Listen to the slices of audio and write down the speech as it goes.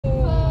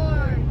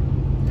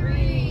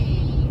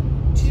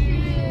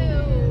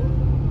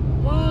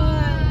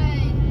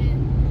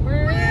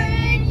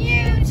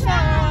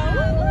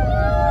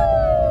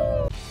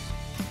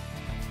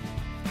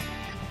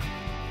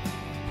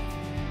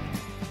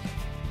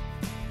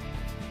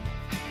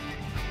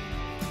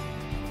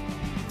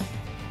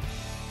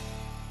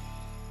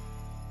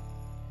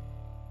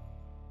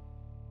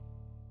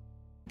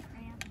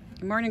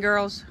Good morning,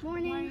 girls.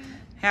 Morning.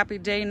 Happy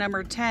day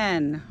number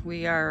 10.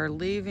 We are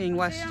leaving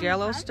West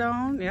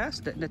Yellowstone. Yes,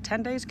 the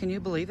 10 days. Can you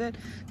believe it?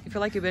 You feel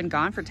like you've been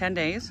gone for 10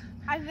 days?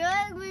 I feel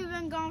like we've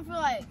been gone for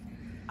like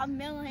a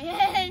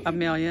million. A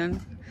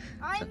million.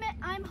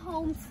 I'm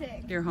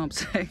homesick. You're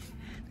homesick.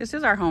 This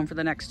is our home for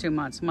the next 2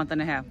 months, month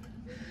and a half.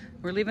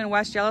 We're leaving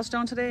West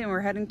Yellowstone today and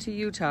we're heading to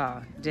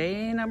Utah.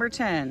 Day number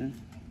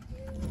 10.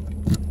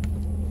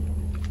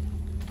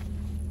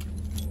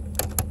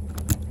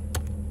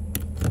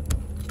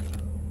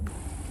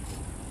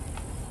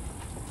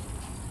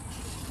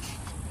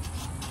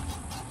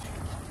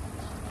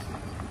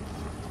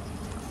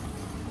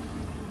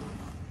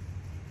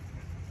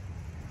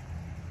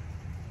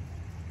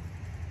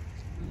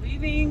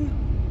 Leaving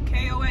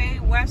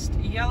KOA West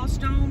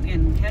Yellowstone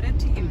and headed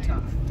to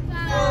Utah.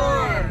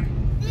 4,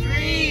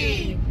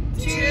 3,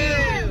 2,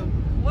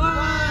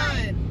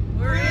 1.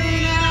 We're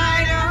in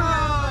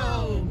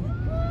Idaho.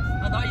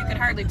 Although you could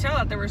hardly tell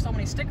that there were so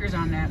many stickers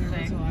on that thing.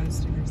 There's a lot of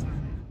stickers on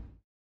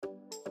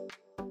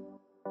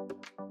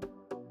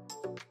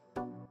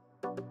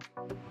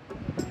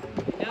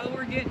it. Now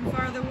we're getting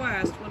farther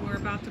west when we're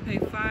about to pay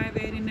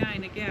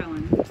 $5.89 a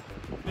gallon.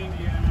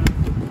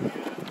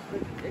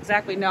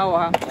 Exactly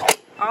know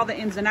all the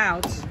ins and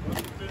outs.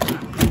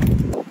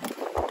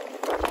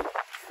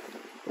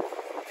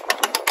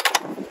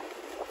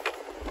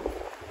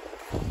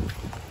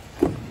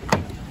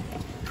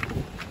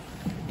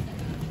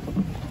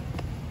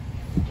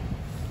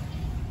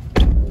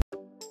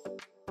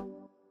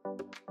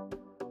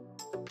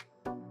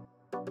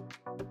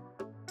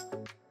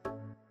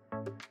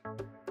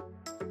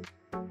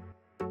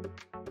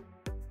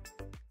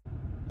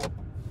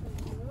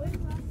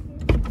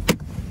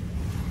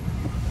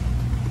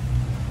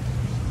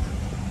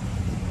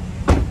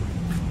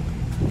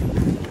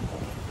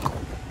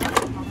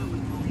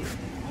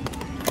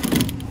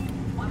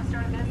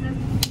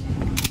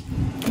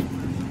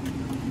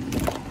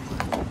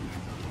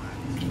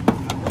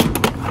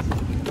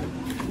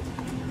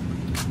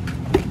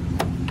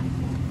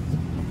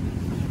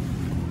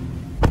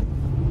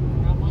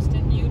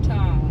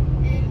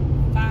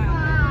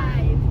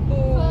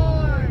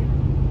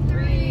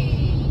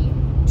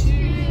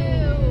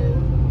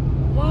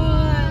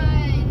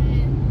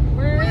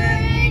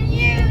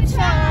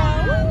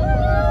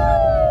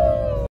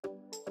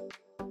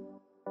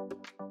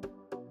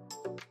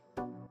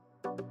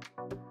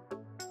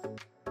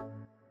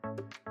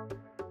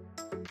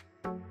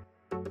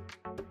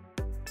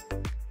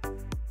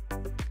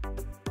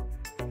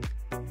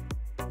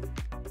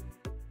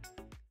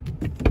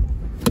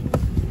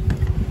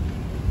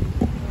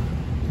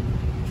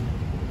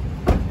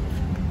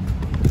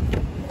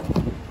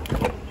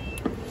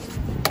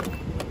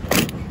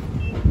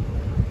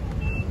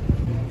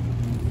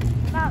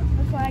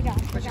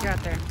 What you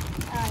got there?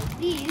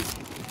 These,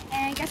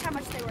 and guess how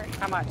much they were?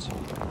 How much?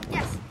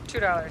 Yes.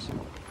 $2.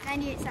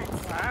 98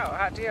 cents. Wow,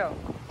 hot deal.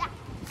 Yeah.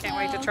 Can't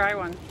wait to try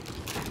one.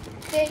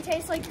 They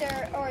taste like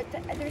they're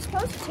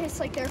supposed to taste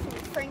like they're from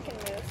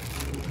Frankenmuth.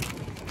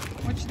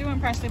 What you doing,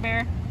 Presley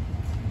Bear?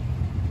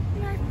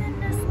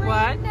 Nothing, just laying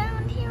What?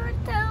 down here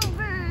with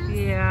Delvers.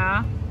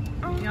 Yeah.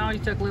 You know, you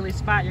took Lily's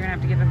spot. You're gonna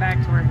have to give it back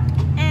to her.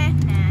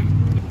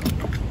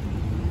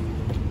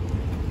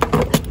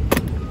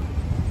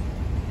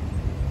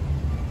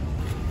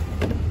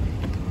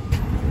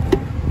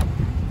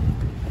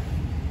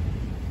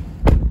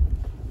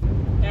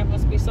 That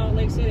must be Salt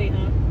Lake City,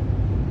 huh?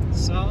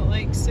 Salt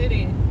Lake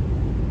City.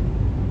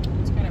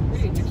 It's kind of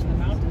pretty next to the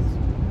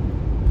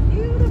mountains.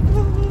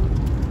 Beautiful.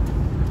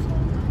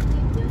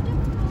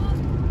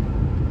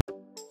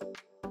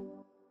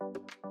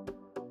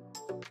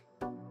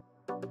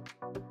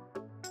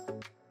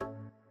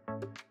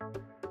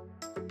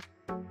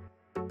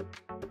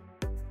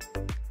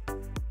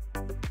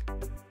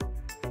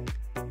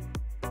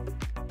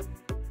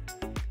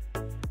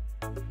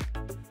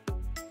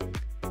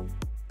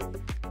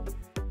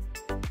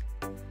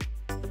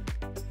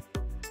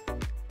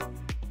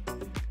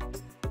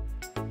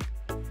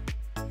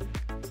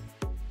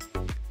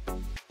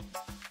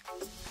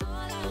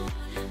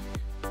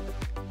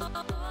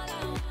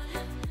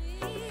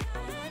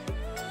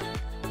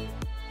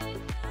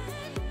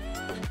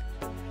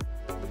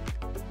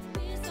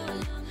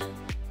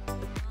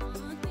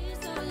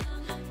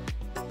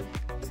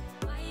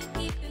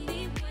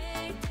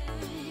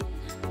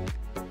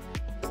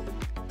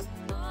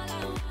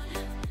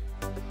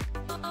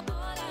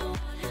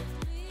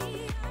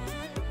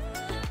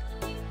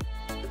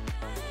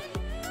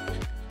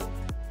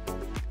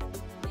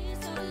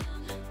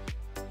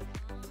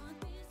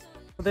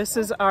 This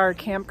is our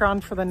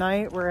campground for the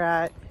night. We're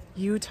at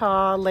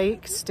Utah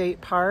Lake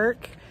State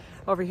Park.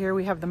 Over here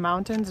we have the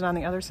mountains, and on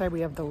the other side we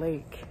have the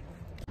lake.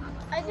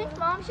 I think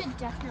Mom should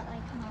definitely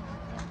come over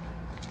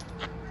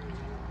here.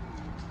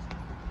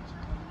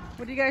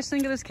 What do you guys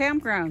think of this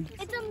campground?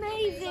 It's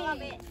amazing. I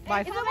love it. By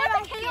If it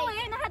was a KOA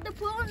and I had the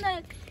pool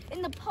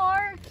in the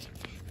park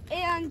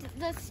and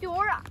the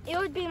store, it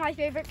would be my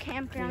favorite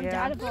campground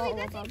out of all of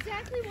them. That's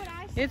exactly what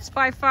I said. It's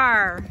by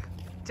far,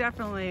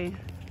 definitely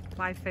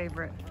my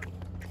favorite.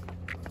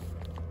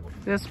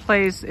 This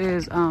place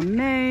is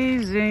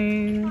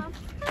amazing.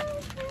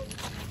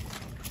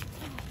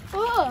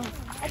 Oh,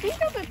 I think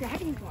that's a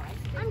dragonfly.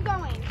 I'm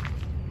going.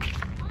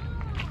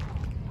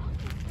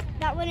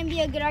 That wouldn't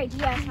be a good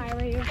idea if I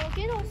were you. Go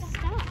get all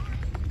stuff.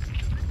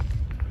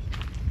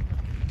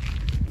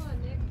 Come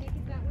on, Nick, take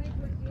it that way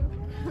towards you.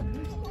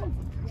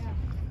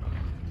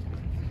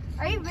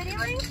 Are you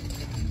videoing?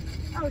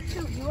 Oh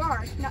shoot, you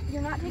are. No,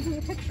 you're not taking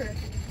a picture.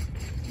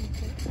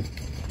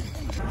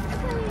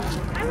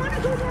 I want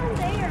to go down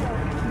there.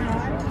 No,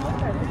 I don't know what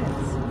that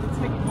is. It's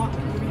like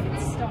walking,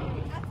 it's stuck.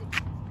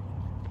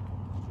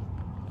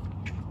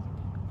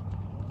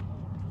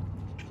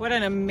 What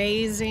an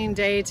amazing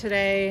day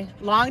today.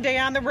 Long day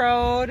on the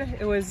road.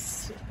 It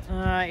was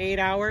 8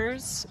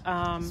 hours.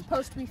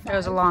 Supposed to be fun. It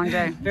was a long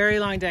day. Very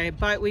long day,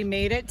 but we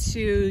made it to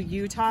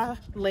Utah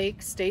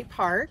Lake State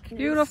Park.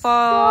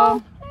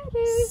 Beautiful.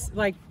 It's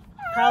like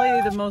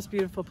probably the most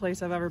beautiful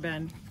place I've ever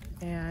been.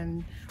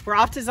 And we're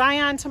off to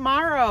Zion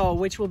tomorrow,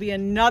 which will be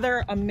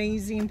another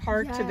amazing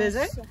park to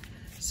visit.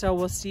 So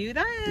we'll see you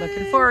then.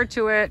 Looking forward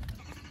to it.